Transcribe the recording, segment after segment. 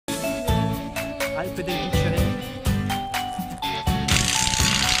Alpe Vicerè.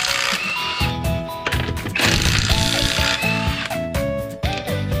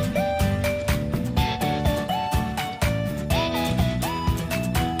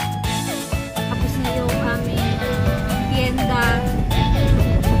 Tapos na yung aming tienda.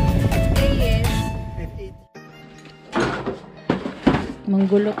 Yes.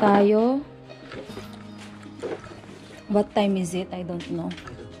 Manggulo tayo. What time is it? I don't know.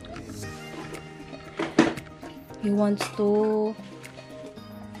 He wants to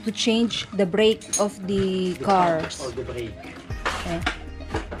change the brake of the cars. Or the brake. Okay.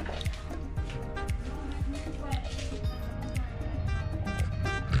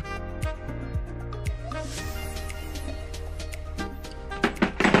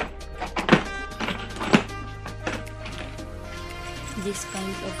 This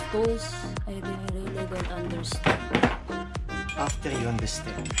kind of tools, I really don't understand. After you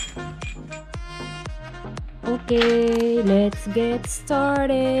understand. Okay, let's get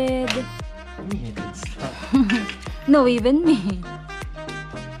started. Let's start. No, even me.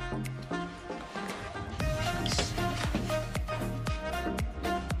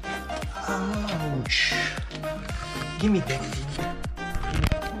 Ouch. Give me that thing.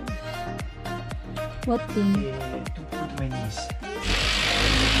 What thing? To put my knees.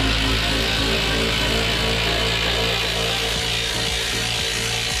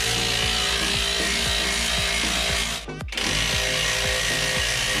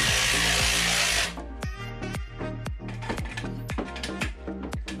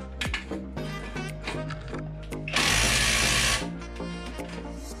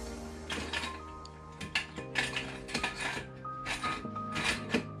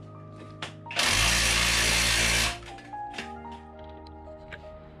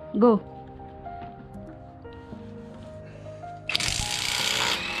 Go.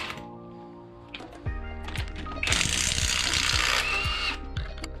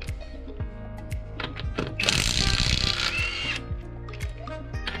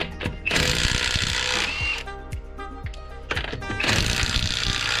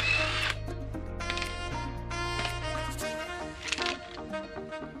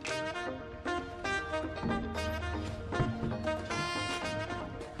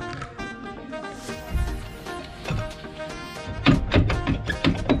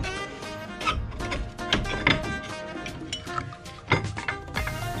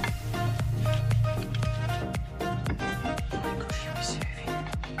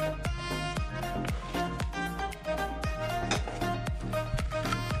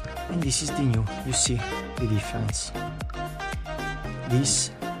 And this is the new, you see the difference.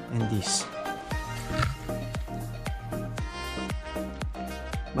 This and this.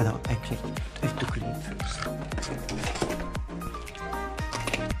 But no, I have to clean first.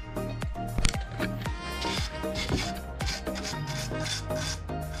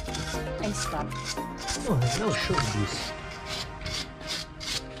 And stop. Oh, now show this.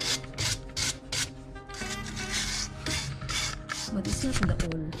 But it's not the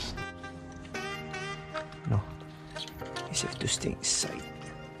all. No, you have to stay inside.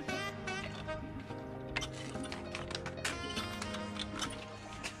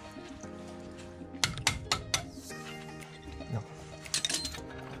 No,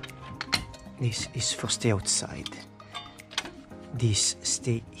 this is for stay outside. This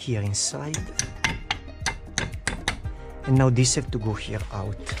stay here inside, and now this have to go here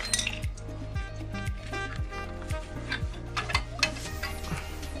out.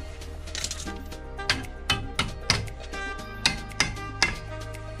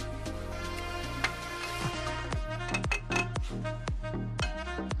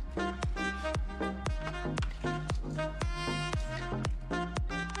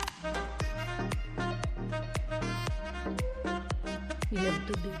 You have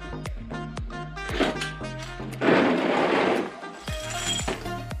to do.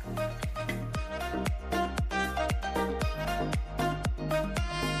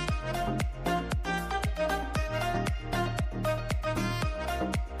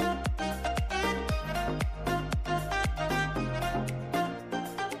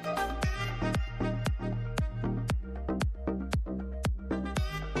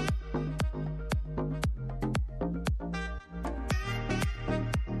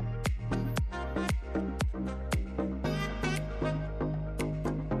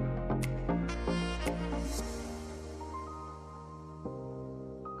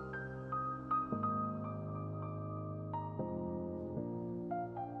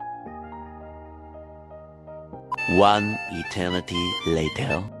 One eternity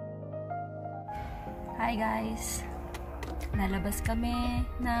later. Hi guys. Lalabas kami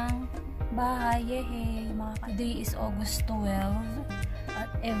ng bahay. Yehey! Today is August 12. At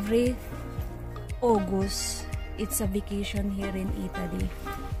every August, it's a vacation here in Italy.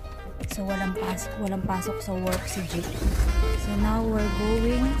 So walang pasok sa work si Jake. So now we're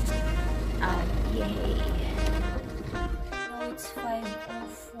going out. Yay! Now it's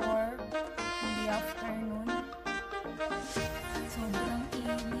 5:04 in the afternoon. Sobrang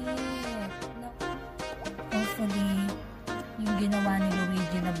init. Hopefully, yung ginawa ni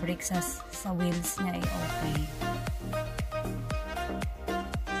Luigi na brake sa wheels niya ay okay.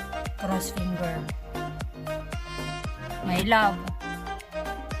 Cross finger. My love.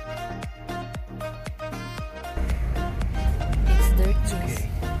 It's dirt cheese.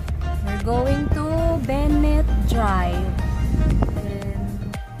 We're going to Bennet Drive.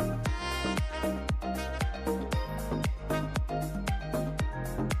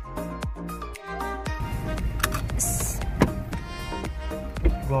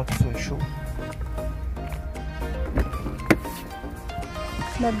 Grazie, show.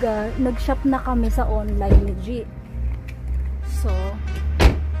 Nag-shop na kami sa online ni G. So,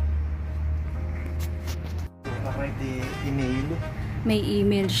 Write the email. may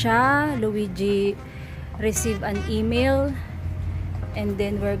email siya. Luigi received an email. And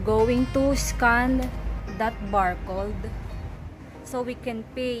then we're going to scan that barcode. So we can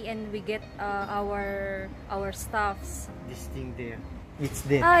pay and we get our stuffs. This thing there. It's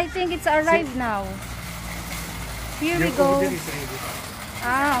there. I think it's arrived now. Here we go.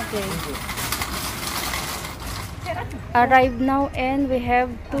 Okay. Arrived now and we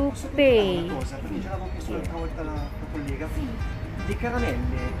have to pay.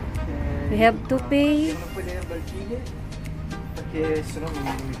 We have to pay. Perché sennò non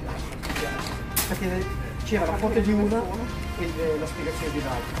mi piace. Perché c'era la foto di una e la spiegazione di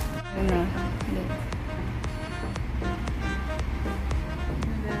l'altra.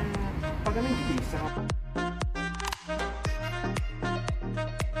 Pagamenti di sarà.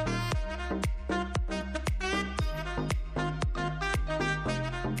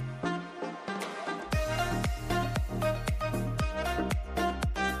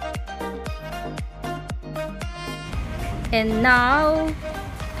 And now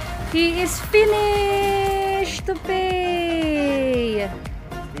he is finished to pay.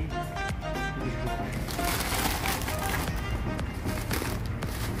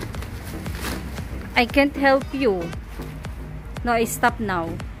 I can't help you. No, I stop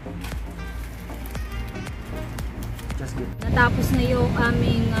now. Just good. Natapos na yung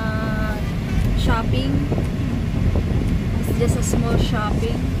aming shopping. It's just a small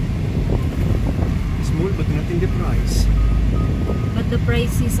shopping. Small but not in the price. But the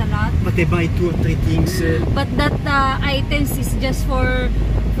price is a lot. But they buy 2 or 3 things. But that items is just for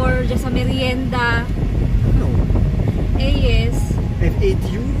just a merienda. No. Yes. At 8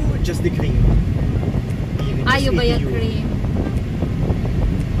 euro, just the cream. You buy a cream.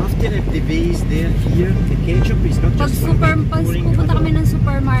 After the base there, here, the ketchup is not Pag just pupunta kami ng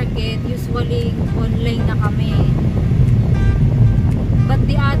supermarket, usually online na kami. But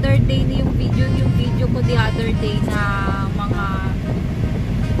the other day, yung video ko the other day na mga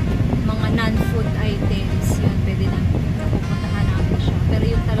non-food items, yun, pwede na pupuntahan namin siya. Pero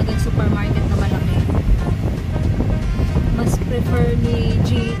yung talagang supermarket na malaki, mas prefer ni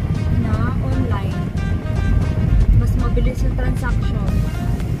G na online. Mas mabilis yung transaction.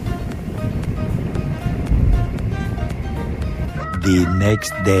 The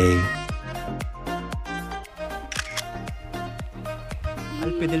next day.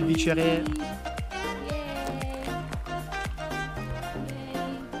 Alpe del Vicerè.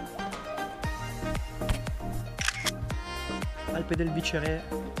 Alpe del Vicerè.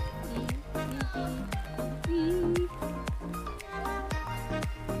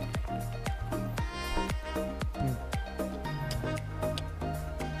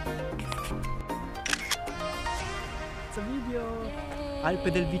 It's a video.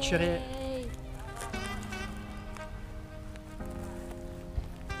 Alpe del Vicerè.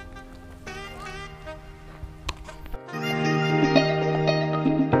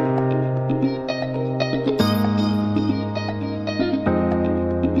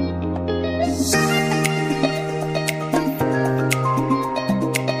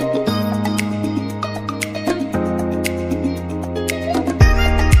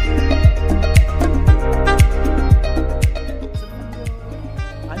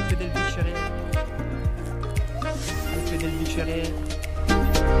 Alpe del Vicerè.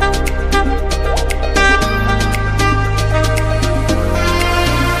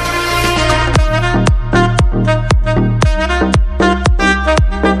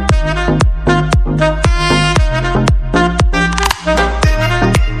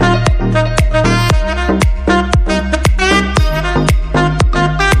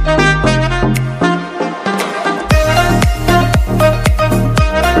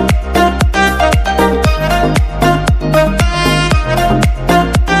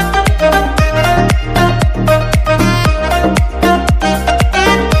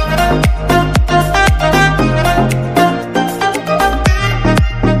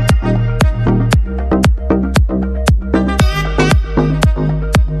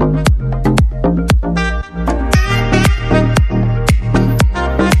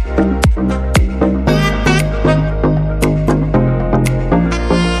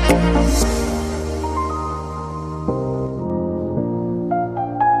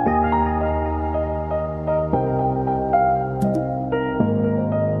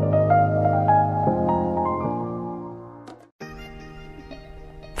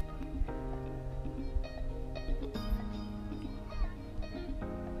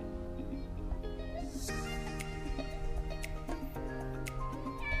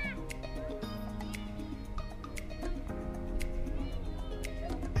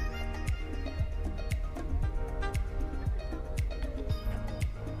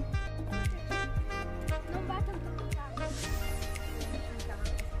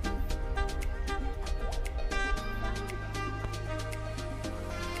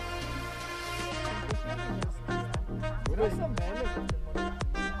 Però sono belle queste montagne.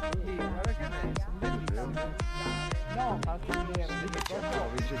 Sì, guarda che belle, sono bellissime. No, ma sono vere, La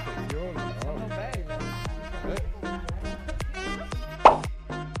vegetazione, no? sono belle.